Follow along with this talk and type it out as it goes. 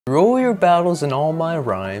Through all your battles and all my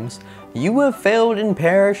rhymes, you have failed and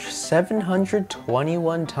perished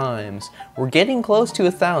 721 times. We're getting close to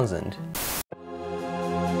 1,000.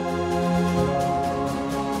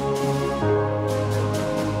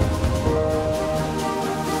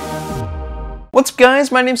 What's up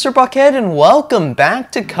guys, my name's SirBucketHead and welcome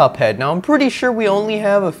back to Cuphead. Now I'm pretty sure we only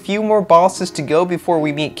have a few more bosses to go before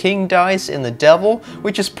we meet King Dice and the Devil,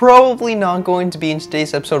 which is probably not going to be in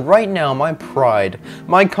today's episode. Right now, my pride,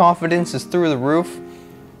 my confidence is through the roof.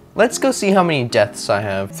 Let's go see how many deaths I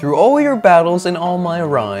have. Through all your battles and all my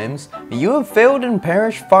rhymes, you have failed and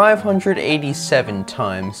perished 587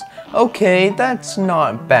 times. Okay, that's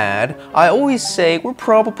not bad. I always say we're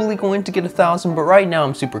probably going to get 1,000, but right now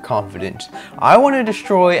I'm super confident. I want to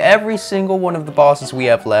destroy every single one of the bosses we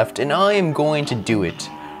have left, and I am going to do it.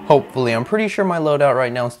 Hopefully, I'm pretty sure my loadout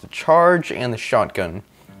right now is the charge and the shotgun.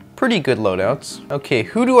 Pretty good loadouts. Okay,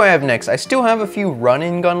 who do I have next? I still have a few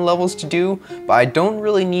run-and gun levels to do, but I don't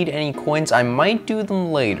really need any coins. I might do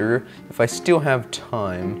them later if I still have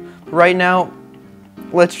time. Right now,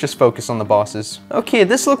 let's just focus on the bosses. Okay,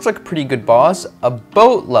 this looks like a pretty good boss. A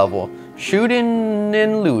boat level. Shootin'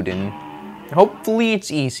 and lootin'. Hopefully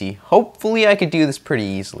it's easy. Hopefully I could do this pretty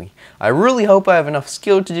easily. I really hope I have enough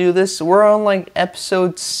skill to do this. We're on like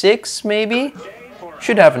episode 6 maybe?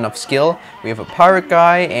 Should have enough skill. We have a pirate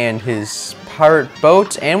guy and his pirate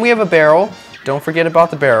boat, and we have a barrel. Don't forget about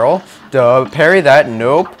the barrel. Parry that.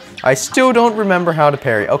 Nope. I still don't remember how to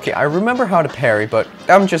parry. Okay, I remember how to parry, but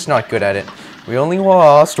I'm just not good at it. We only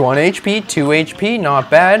lost 1 HP, 2 HP, not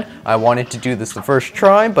bad. I wanted to do this the first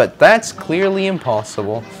try, but that's clearly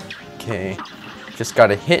impossible. Okay, just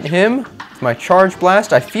gotta hit him with my charge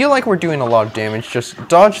blast. I feel like we're doing a lot of damage. Just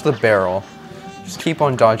dodge the barrel. Just keep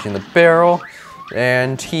on dodging the barrel.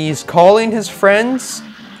 And he's calling his friends.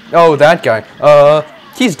 Oh, that guy.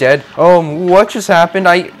 He's dead. What just happened?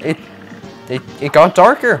 It got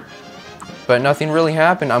darker. But nothing really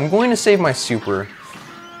happened. I'm going to save my super.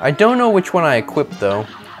 I don't know which one I equipped though.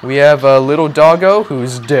 We have a little doggo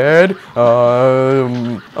who's dead.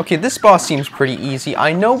 Okay, this boss seems pretty easy.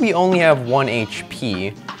 I know we only have 1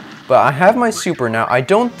 HP. But I have my super now. I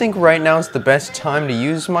don't think right now is the best time to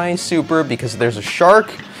use my super because there's a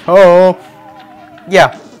shark. Oh.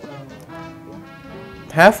 Yeah.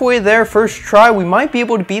 Halfway there, first try. We might be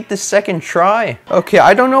able to beat this second try. Okay,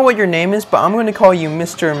 I don't know what your name is, but I'm going to call you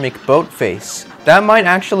Mr. McBoatface. That might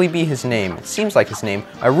actually be his name. It seems like his name.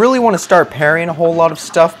 I really want to start parrying a whole lot of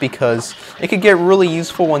stuff because it could get really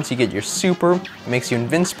useful once you get your super. It makes you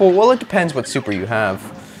invincible. Well, it depends what super you have.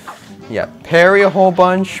 Yeah, parry a whole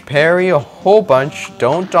bunch, parry a whole bunch.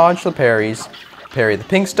 Don't dodge the parries. Parry the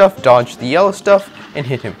pink stuff, dodge the yellow stuff, and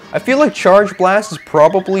hit him. I feel like Charge Blast is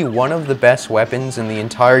probably one of the best weapons in the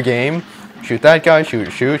entire game. Shoot that guy,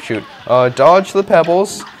 shoot, shoot, shoot. Dodge the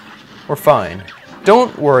pebbles. We're fine.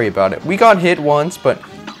 Don't worry about it. We got hit once, but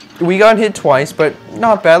we got hit twice, but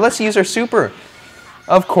not bad. Let's use our super.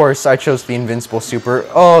 Of course, I chose the invincible super.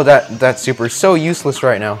 Oh, that super is so useless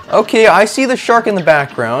right now. Okay, I see the shark in the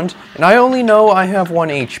background, and I only know I have 1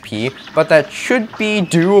 HP, but that should be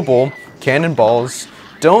doable. Cannonballs.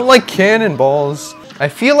 Don't like cannonballs. I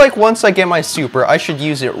feel like once I get my super, I should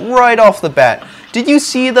use it right off the bat. Did you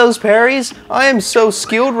see those parries? I am so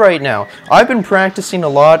skilled right now. I've been practicing a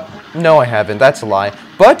lot. No, I haven't. That's a lie.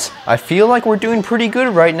 But I feel like we're doing pretty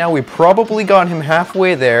good right now. We probably got him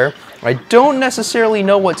halfway there. I don't necessarily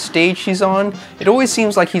know what stage he's on. It always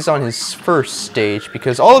seems like he's on his first stage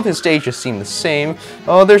because all of his stages seem the same.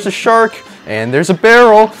 Oh, there's a shark and there's a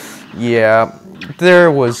barrel. Yeah.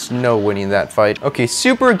 There was no winning that fight. Okay,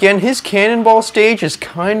 super again. His cannonball stage is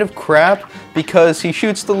kind of crap because he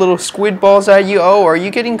shoots the little squid balls at you. Oh, are you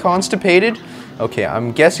getting constipated? Okay,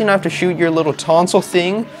 I'm guessing I have to shoot your little tonsil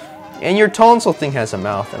thing. And your tonsil thing has a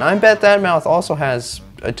mouth. And I bet that mouth also has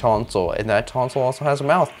a tonsil. And that tonsil also has a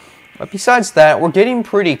mouth. But besides that, we're getting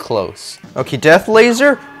pretty close. Okay, Death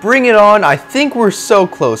Laser, bring it on. I think we're so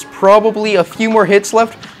close. Probably a few more hits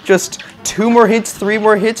left. Just 2 more hits, 3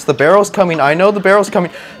 more hits. The barrel's coming. I know the barrel's coming.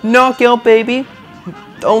 Knockout, baby.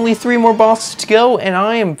 Only 3 more bosses to go, and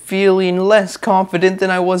I am feeling less confident than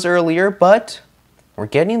I was earlier, but we're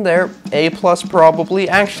getting there. A+ probably.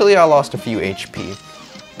 Actually, I lost a few HP.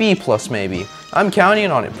 B+ maybe. I'm counting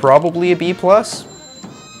on it. Probably a B+.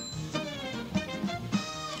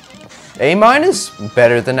 A-,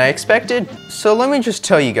 better than I expected. So let me just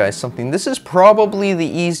tell you guys something. This is probably the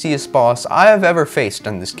easiest boss I have ever faced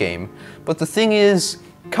in this game. But the thing is,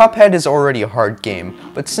 Cuphead is already a hard game.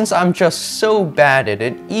 But since I'm just so bad at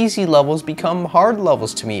it, easy levels become hard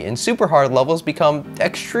levels to me, and super hard levels become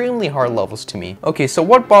extremely hard levels to me. Okay, so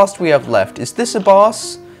what boss do we have left? Is this a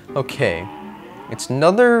boss? Okay. It's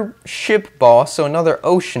another ship boss, so another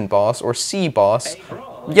ocean boss or sea boss.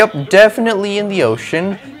 Yep, definitely in the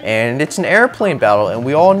ocean, and it's an airplane battle, and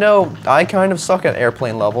we all know I kind of suck at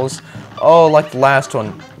airplane levels. Oh, like the last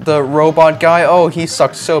one. The robot guy, oh, he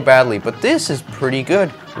sucked so badly, but this is pretty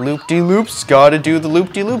good. Loop-de-loops, gotta do the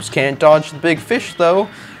loop-de-loops. Can't dodge the big fish, though.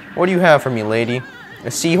 What do you have for me, lady?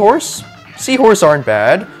 A seahorse? Seahorse aren't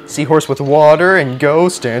bad. Seahorse with water and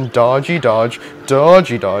ghost and dodgy dodge,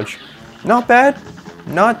 dodgy dodge. Not bad.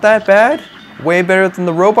 Not that bad. Way better than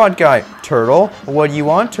the robot guy. Turtle, what do you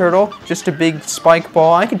want, turtle? Just a big spike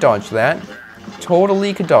ball. I could dodge that.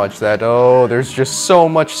 Totally could dodge that. Oh, there's just so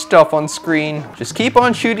much stuff on screen. Just keep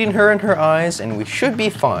on shooting her in her eyes and we should be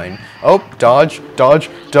fine. Oh, dodge, dodge,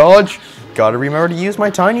 dodge. Gotta remember to use my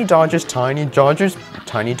tiny dodges. Tiny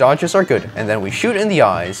dodges are good. And then we shoot in the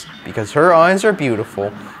eyes because her eyes are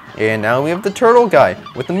beautiful. And now we have the turtle guy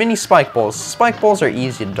with the mini spike balls. Spike balls are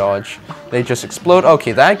easy to dodge. They just explode.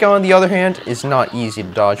 Okay, that guy on the other hand is not easy to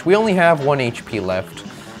dodge. We only have 1 HP left.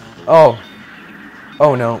 Oh.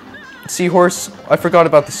 Oh no. Seahorse. I forgot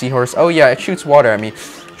about the seahorse. Oh yeah, it shoots water at me.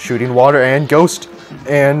 Shooting water and ghost.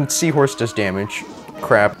 And seahorse does damage.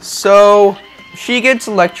 Crap. So, she gets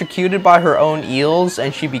electrocuted by her own eels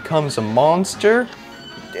and she becomes a monster.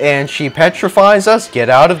 And she petrifies us. Get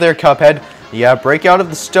out of there, Cuphead. Yeah, break out of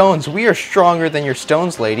the stones. We are stronger than your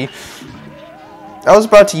stones, lady. I was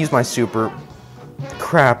about to use my super.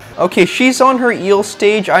 Crap. Okay, she's on her eel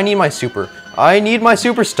stage. I need my super. I need my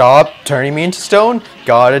super. Stop turning me into stone.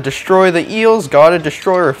 Gotta destroy the eels. Gotta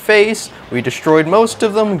destroy her face. We destroyed most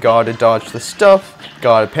of them. Gotta dodge the stuff.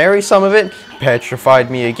 Gotta parry some of it.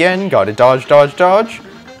 Petrified me again. Gotta dodge, dodge, dodge.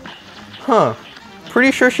 Huh.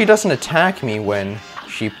 Pretty sure she doesn't attack me when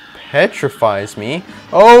she petrifies me.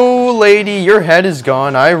 Oh, lady, your head is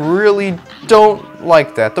gone. I really don't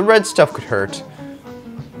like that. The red stuff could hurt.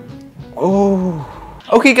 Oh.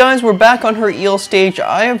 Okay, guys, we're back on her eel stage.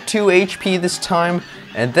 I have 2 HP this time.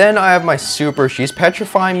 And then I have my super. She's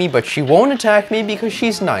petrifying me, but she won't attack me because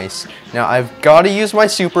she's nice. Now, I've got to use my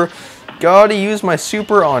super. Gotta use my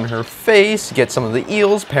super on her face. Get some of the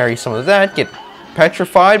eels. Parry some of that. Get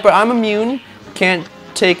petrified, but I'm immune. Can't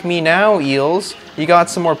take me now, eels. You got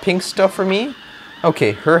some more pink stuff for me?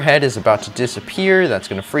 Okay, her head is about to disappear. That's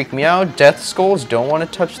gonna freak me out. Death skulls. Don't want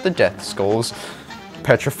to touch the death skulls.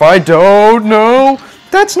 Petrified. Don't, no.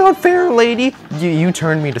 That's not fair, lady. You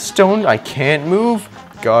turned me to stone. I can't move.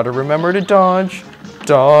 Gotta remember to dodge.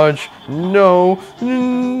 Dodge. No.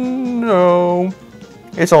 No.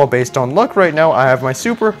 It's all based on luck right now. I have my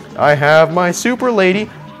super. I have my super, lady.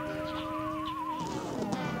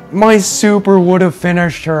 My super would have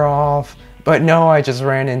finished her off. But no, I just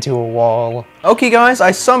ran into a wall. Okay, guys, I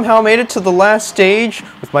somehow made it to the last stage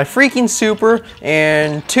with my freaking super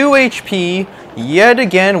and 2 HP. Yet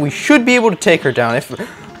again, we should be able to take her down.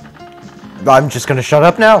 I'm just gonna shut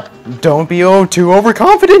up now. Don't be too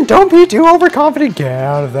overconfident. Don't be too overconfident. Get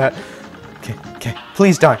out of that. Okay, okay.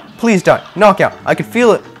 Please die. Please die. Knockout. I can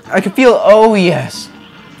feel it. I can feel it. Oh, yes.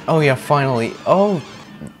 Oh, yeah, finally. Oh,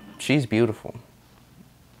 she's beautiful.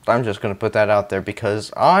 I'm just gonna put that out there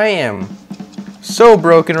because I am so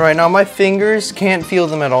broken right now. My fingers can't feel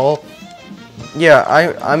them at all. Yeah,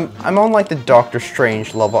 I'm on like the Doctor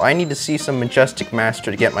Strange level. I need to see some Majestic Master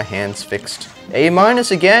to get my hands fixed. A-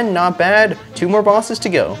 again, not bad. 2 more bosses to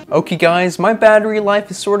go. Okay guys, my battery life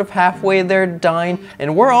is sort of halfway there to dying,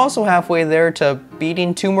 and we're also halfway there to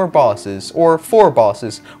beating 2 more bosses, or 4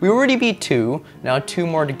 bosses. We already beat 2, now 2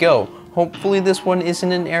 more to go. Hopefully this one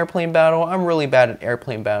isn't an airplane battle. I'm really bad at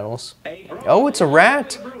airplane battles. Oh, it's a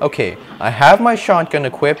rat. Okay, I have my shotgun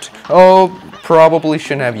equipped. Oh, probably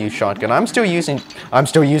shouldn't have used shotgun. I'm still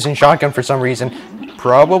using shotgun for some reason.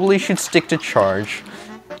 Probably should stick to charge.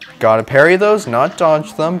 Gotta parry those, not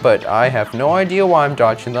dodge them, but I have no idea why I'm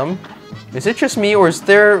dodging them. Is it just me, or is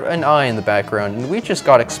there an eye in the background? And we just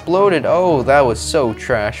got exploded. Oh, that was so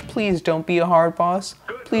trash. Please don't be a hard boss.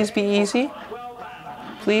 Please be easy.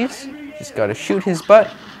 Please. Just gotta shoot his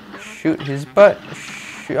butt. Shoot his butt.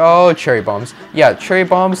 Oh, cherry bombs. Yeah, cherry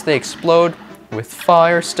bombs, they explode with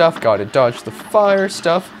fire stuff. Gotta dodge the fire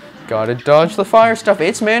stuff. Gotta dodge the fire stuff.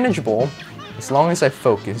 It's manageable as long as I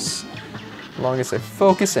focus. As long as I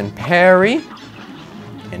focus and parry.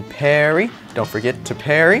 And parry. Don't forget to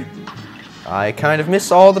parry. I kind of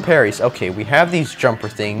miss all the parries. Okay, we have these jumper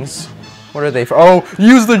things. What are they for? Oh,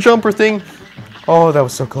 use the jumper thing. Oh, that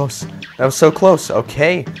was so close. That was so close.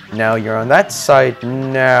 Okay, now you're on that side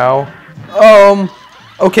now.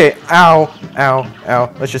 Okay, ow, ow,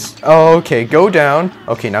 ow. Let's just, okay, go down.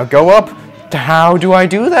 Okay, now go up. How do I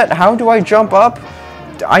do that? How do I jump up?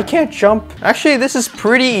 I can't jump. Actually, this is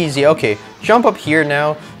pretty easy. Okay, jump up here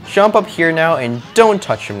now. Jump up here now and don't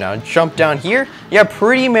touch him now. Jump down here. Yeah,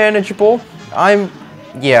 pretty manageable.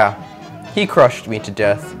 Yeah, he crushed me to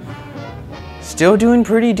death. Still doing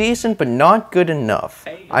pretty decent, but not good enough.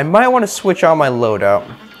 I might want to switch out my loadout.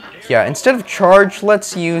 Yeah, instead of charge,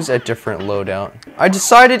 let's use a different loadout. I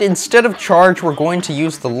decided instead of charge, we're going to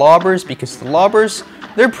use the lobbers because the lobbers,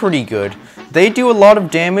 they're pretty good. They do a lot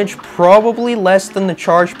of damage, probably less than the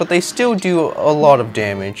charge, but they still do a lot of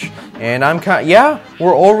damage. And yeah,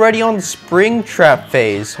 we're already on the spring trap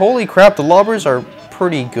phase. Holy crap, the lobbers are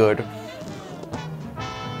pretty good.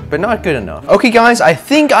 But not good enough. Okay guys, I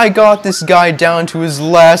think I got this guy down to his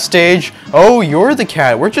last stage. Oh, you're the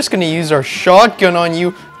cat. We're just gonna use our shotgun on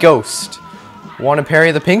you, Ghost. Want to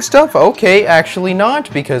parry the pink stuff? Okay, actually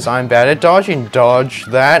not, because I'm bad at dodging. Dodge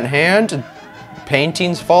that hand.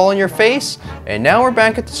 Paintings fall on your face. And now we're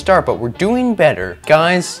back at the start, but we're doing better.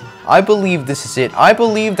 Guys, I believe this is it. I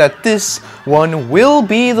believe that this one will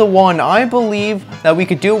be the one. I believe that we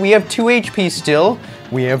could do it. We have 2 HP still.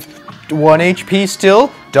 We have 1 HP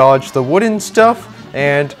still. Dodge the wooden stuff,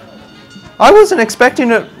 and I wasn't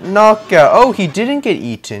expecting a knockout. Oh, he didn't get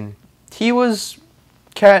eaten. He was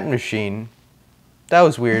cat machine. That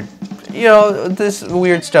was weird. You know, this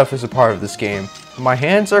weird stuff is a part of this game. My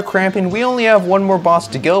hands are cramping. We only have 1 more boss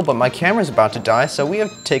to go, but my camera's about to die, so we have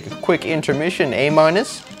to take a quick intermission. A-.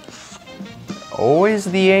 Always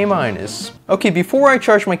the A-. Okay, before I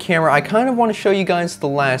charge my camera, I kind of want to show you guys the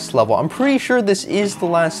last level. I'm pretty sure this is the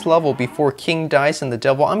last level before King dies and the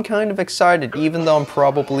devil. I'm kind of excited, even though I'm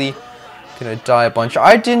probably gonna die a bunch.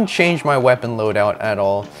 I didn't change my weapon loadout at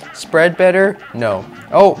all. Spread better? No.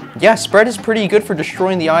 Oh, yeah, spread is pretty good for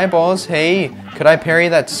destroying the eyeballs. Hey, could I parry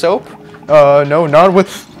that soap? No, not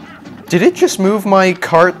with... Did it just move my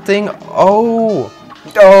cart thing? Oh.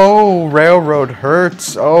 Oh, railroad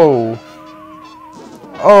hurts. Oh.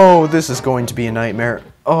 Oh, this is going to be a nightmare.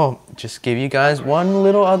 Oh, just give you guys one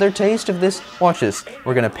little other taste of this. Watch this.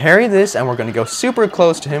 We're going to parry this, and we're going to go super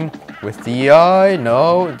close to him with the eye.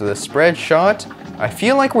 No, the spread shot. I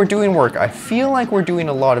feel like we're doing work. I feel like we're doing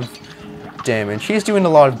a lot of damage. He's doing a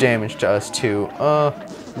lot of damage to us, too.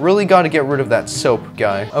 Really got to get rid of that soap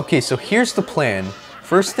guy. Okay, so here's the plan.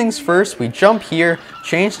 First things first, we jump here,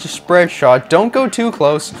 change to spread shot. Don't go too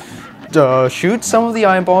close. Shoot some of the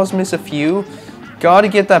eyeballs, miss a few. Gotta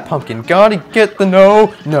get that pumpkin. Gotta get the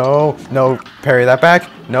no. Parry that back.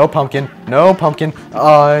 No pumpkin. No pumpkin.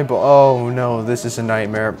 Oh no, this is a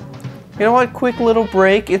nightmare. You know what? Quick little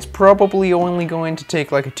break. It's probably only going to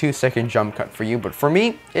take like a 2-second jump cut for you, but for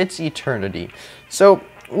me, it's eternity. So,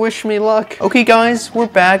 wish me luck. Okay guys, we're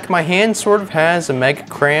back. My hand sort of has a mega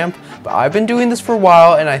cramp, but I've been doing this for a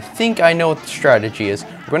while, and I think I know what the strategy is.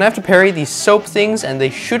 We're gonna have to parry these soap things, and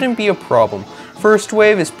they shouldn't be a problem. First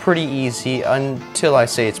wave is pretty easy until I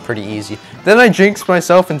say it's pretty easy. Then I jinx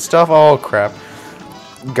myself and stuff. Oh crap.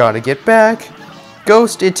 Gotta get back.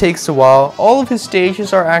 Ghost, it takes a while. All of his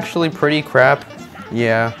stages are actually pretty crap.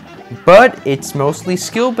 Yeah. But it's mostly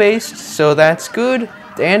skill based, so that's good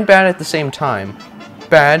and bad at the same time.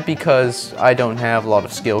 Bad because I don't have a lot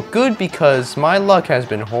of skill. Good because my luck has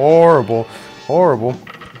been horrible. Horrible.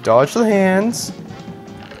 Dodge the hands.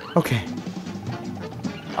 Okay.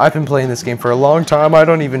 I've been playing this game for a long time. I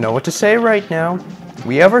don't even know what to say right now.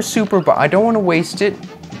 We have our super, but I don't want to waste it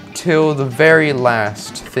till the very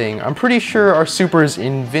last thing. I'm pretty sure our super is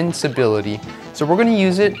invincibility. So we're going to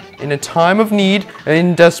use it in a time of need and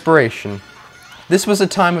in desperation. This was a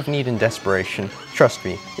time of need and desperation. Trust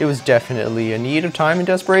me, it was definitely a need of time and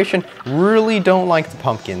desperation. Really don't like the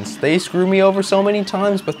pumpkins. They screw me over so many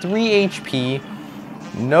times, but 3 HP...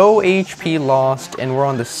 No HP lost, and we're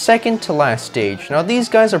on the second to last stage. Now these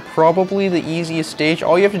guys are probably the easiest stage.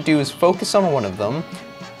 All you have to do is focus on one of them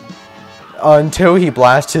until he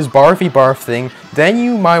blasts his barfy barf thing. Then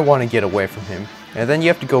you might want to get away from him. And then you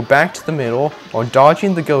have to go back to the middle while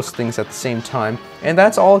dodging the ghost things at the same time. And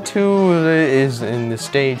that's all too is in this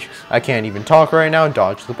stage. I can't even talk right now.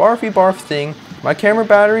 Dodge the barfy barf thing. My camera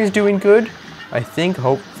battery is doing good. I think,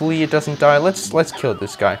 hopefully it doesn't die. Let's kill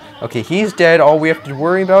this guy. Okay, he's dead. All we have to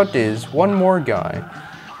worry about is one more guy.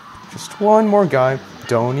 Just one more guy.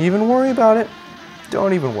 Don't even worry about it.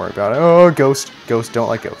 Don't even worry about it. Oh, ghost. Ghost, don't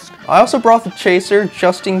like ghost. I also brought the chaser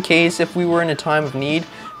just in case if we were in a time of need.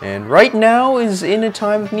 And right now is in a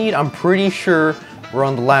time of need. I'm pretty sure we're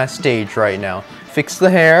on the last stage right now. Fix the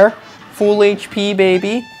hair. Full HP,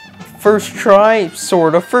 baby. First try,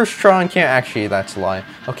 sort of. First try, can't actually, that's a lie.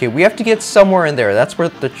 Okay, we have to get somewhere in there. That's where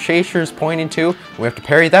the chaser is pointing to. We have to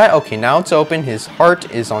parry that. Okay, now it's open. His heart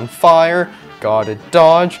is on fire. Gotta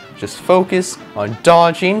dodge. Just focus on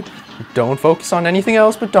dodging. Don't focus on anything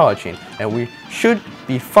else but dodging. And we should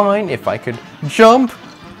be fine if I could jump.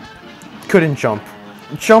 couldn't jump.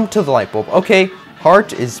 Jump to the light bulb. Okay,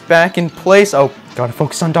 heart is back in place. Oh, gotta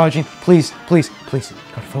focus on dodging. Please, please, please.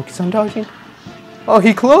 Gotta focus on dodging. Oh,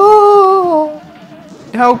 he close.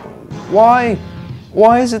 How? Why?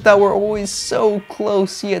 Why is it that we're always so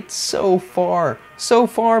close yet so far? So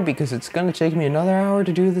far because it's gonna take me another hour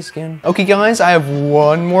to do this again. Okay guys, I have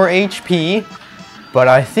 1 more HP, but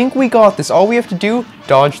I think we got this. All we have to do,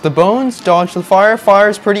 dodge the bones, dodge the fire. Fire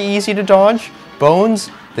is pretty easy to dodge. Bones,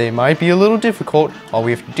 they might be a little difficult. All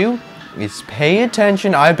we have to do is pay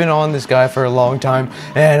attention. I've been on this guy for a long time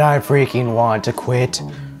and I freaking want to quit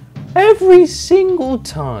every single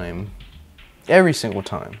time. Every single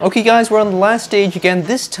time. Okay guys, we're on the last stage again.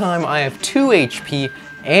 This time I have 2 HP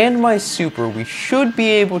and my super. We should be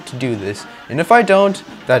able to do this. And if I don't,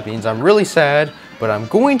 that means I'm really sad, but I'm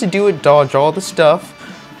going to do it, dodge all the stuff.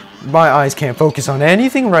 My eyes can't focus on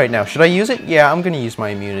anything right now. Should I use it? Yeah, I'm gonna use my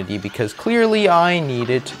immunity because clearly I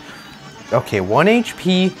need it. Okay, 1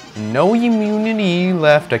 HP, no immunity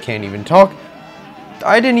left. I can't even talk.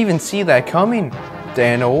 I didn't even see that coming.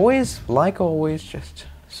 And always, like always, just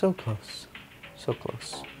so close. So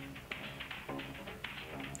close.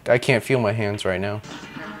 I can't feel my hands right now.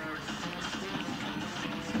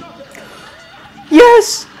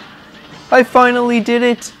 Yes! I finally did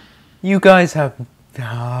it! You guys have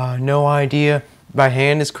no idea. My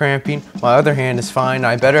hand is cramping. My other hand is fine.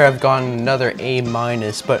 I better have gotten another A-,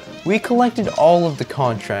 but we collected all of the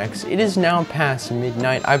contracts. It is now past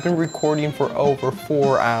midnight. I've been recording for over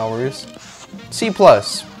 4 hours. C+.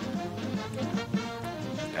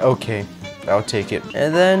 Okay. I'll take it.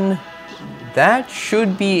 And then that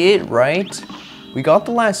should be it, right? We got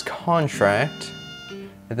the last contract.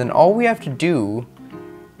 And then all we have to do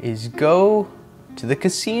is go to the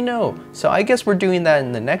casino. So I guess we're doing that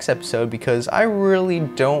in the next episode because I really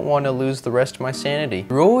don't want to lose the rest of my sanity.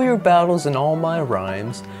 Through all your battles and all my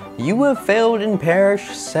rhymes, you have failed and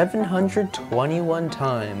perished 721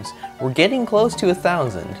 times. We're getting close to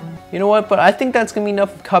 1,000. You know what? But I think that's gonna be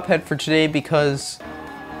enough of Cuphead for today because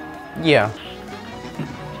yeah,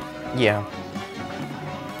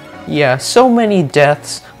 so many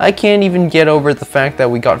deaths. I can't even get over the fact that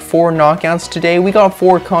we got 4 knockouts today. We got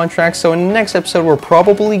 4 contracts, so in the next episode we're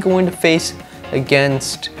probably going to face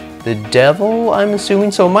against the devil, I'm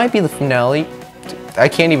assuming, so it might be the finale. I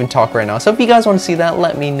can't even talk right now, so if you guys want to see that,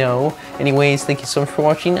 let me know. Anyways, thank you so much for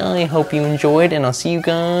watching. I hope you enjoyed, and I'll see you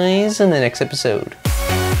guys in the next episode.